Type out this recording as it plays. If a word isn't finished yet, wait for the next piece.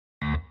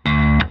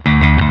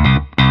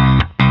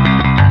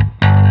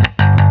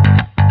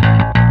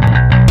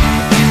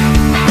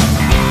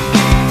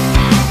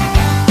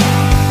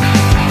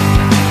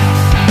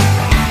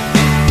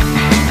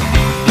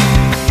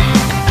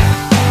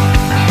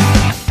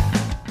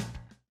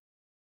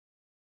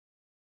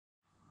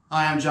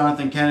Hi, I'm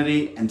Jonathan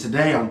Kennedy, and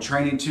today on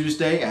Training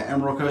Tuesday at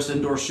Emerald Coast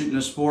Indoor Shooting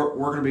and Sport,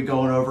 we're going to be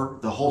going over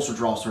the holster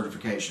draw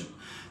certification.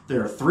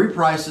 There are three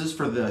prices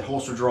for the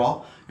holster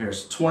draw.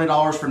 There's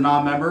 $20 for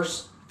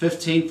non-members,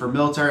 $15 for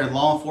military and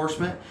law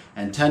enforcement,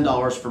 and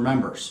 $10 for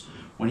members.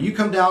 When you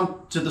come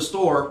down to the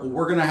store, what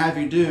we're going to have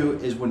you do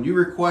is when you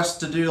request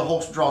to do the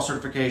holster draw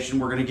certification,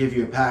 we're going to give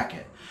you a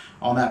packet.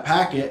 On that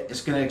packet,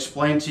 it's going to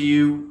explain to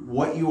you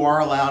what you are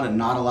allowed and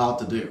not allowed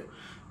to do.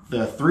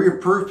 The three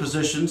approved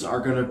positions are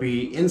going to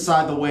be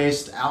inside the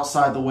waist,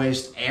 outside the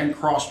waist, and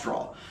cross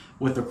draw.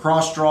 With the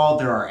cross draw,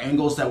 there are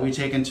angles that we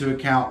take into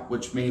account,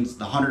 which means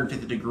the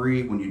 150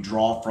 degree when you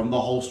draw from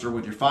the holster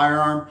with your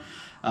firearm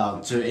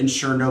to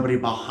ensure nobody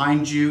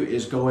behind you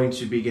is going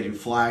to be getting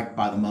flagged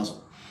by the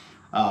muzzle.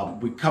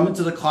 We come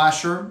into the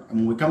classroom, and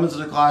when we come into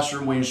the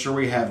classroom, we ensure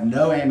we have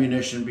no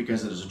ammunition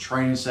because it is a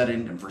training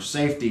setting, and for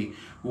safety,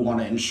 we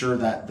want to ensure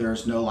that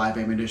there's no live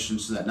ammunition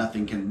so that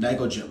nothing can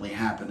negligently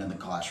happen in the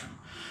classroom.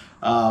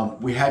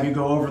 We have you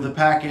go over the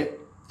packet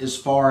as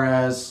far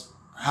as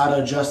how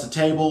to adjust the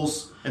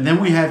tables, and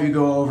then we have you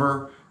go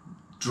over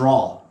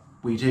draw.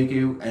 We take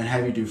you and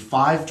have you do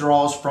 5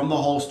 draws from the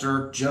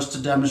holster just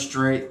to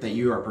demonstrate that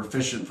you are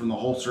proficient from the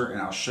holster,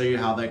 and I'll show you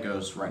how that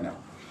goes right now.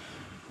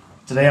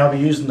 Today I'll be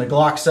using the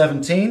Glock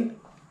 17.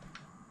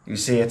 You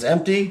see it's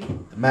empty,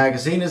 the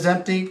magazine is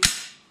empty.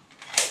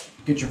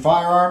 Get your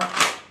firearm,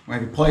 we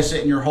have you place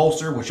it in your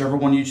holster, whichever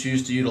one you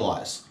choose to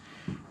utilize.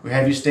 We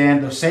have you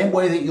stand the same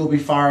way that you'll be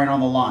firing on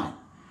the line.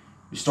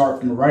 You start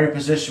from the ready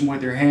position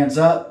with your hands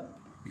up,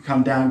 you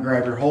come down,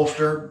 grab your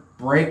holster,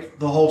 break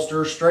the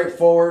holster straight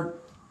forward,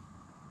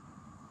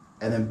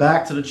 and then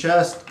back to the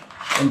chest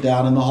and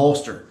down in the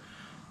holster.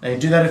 Now you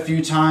do that a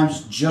few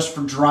times just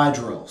for dry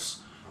drills.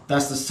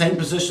 That's the same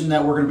position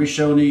that we're going to be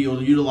showing you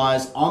you'll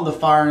utilize on the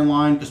firing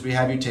line, because we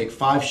have you take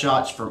 5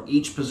 shots from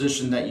each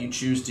position that you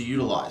choose to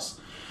utilize.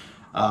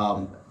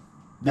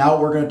 Now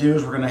what we're going to do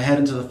is we're going to head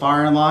into the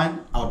firing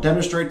line. I'll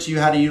demonstrate to you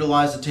how to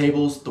utilize the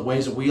tables, the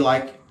ways that we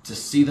like to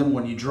see them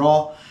when you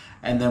draw,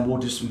 and then we'll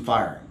do some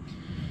firing.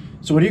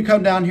 So when you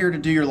come down here to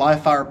do your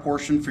live fire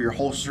portion for your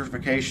holster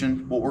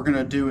certification, what we're going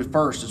to do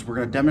first is we're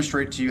going to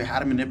demonstrate to you how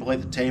to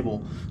manipulate the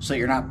table so that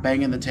you're not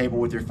banging the table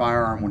with your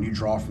firearm when you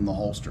draw from the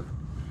holster.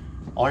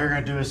 All you're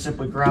going to do is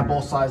simply grab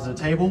both sides of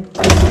the table,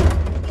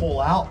 pull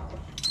out,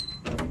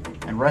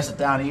 and rest it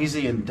down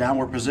easy in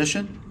downward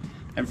position.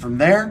 And from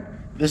there,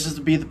 this is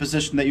to be the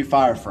position that you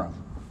fire from.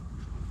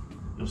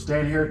 You'll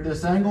stand here at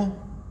this angle,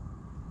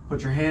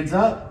 put your hands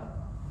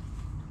up,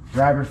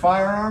 grab your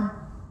firearm,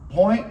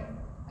 point,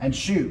 and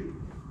shoot.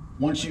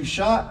 Once you've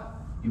shot,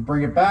 you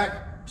bring it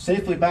back,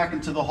 safely back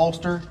into the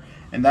holster,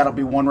 and that'll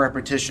be 1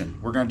 repetition.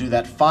 We're going to do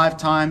that 5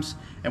 times,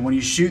 and when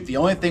you shoot, the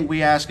only thing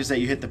we ask is that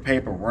you hit the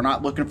paper. We're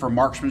not looking for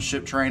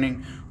marksmanship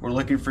training. We're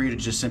looking for you to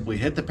just simply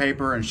hit the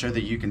paper and show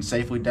that you can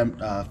safely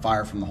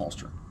fire from the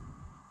holster.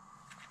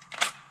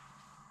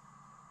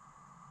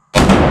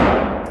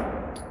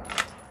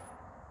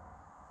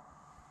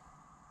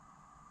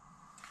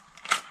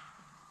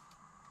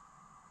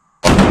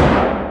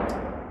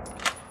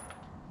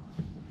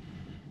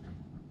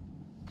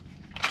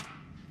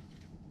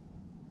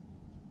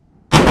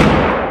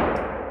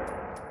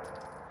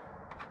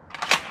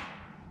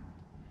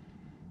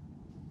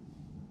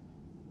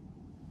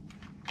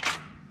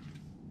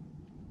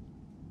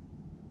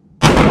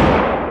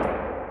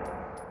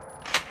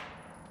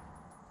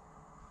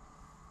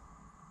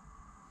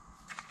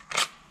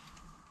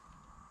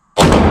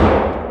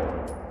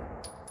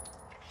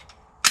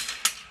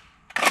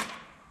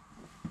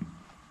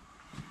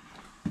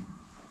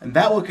 And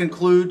that will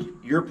conclude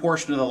your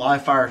portion of the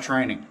live fire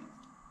training.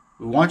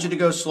 We want you to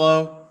go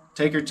slow,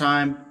 take your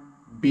time,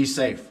 be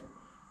safe.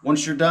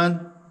 Once you're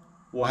done,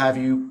 we'll have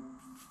you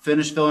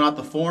finish filling out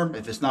the form.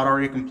 If it's not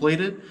already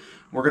completed,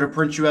 we're going to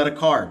print you out a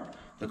card.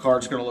 The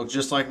card's going to look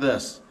just like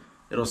this.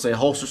 It'll say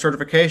holster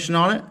certification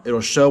on it.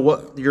 It'll show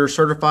what you're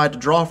certified to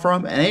draw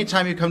from. And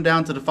anytime you come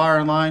down to the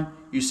firing line,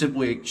 you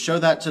simply show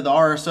that to the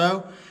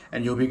RSO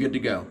and you'll be good to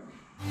go.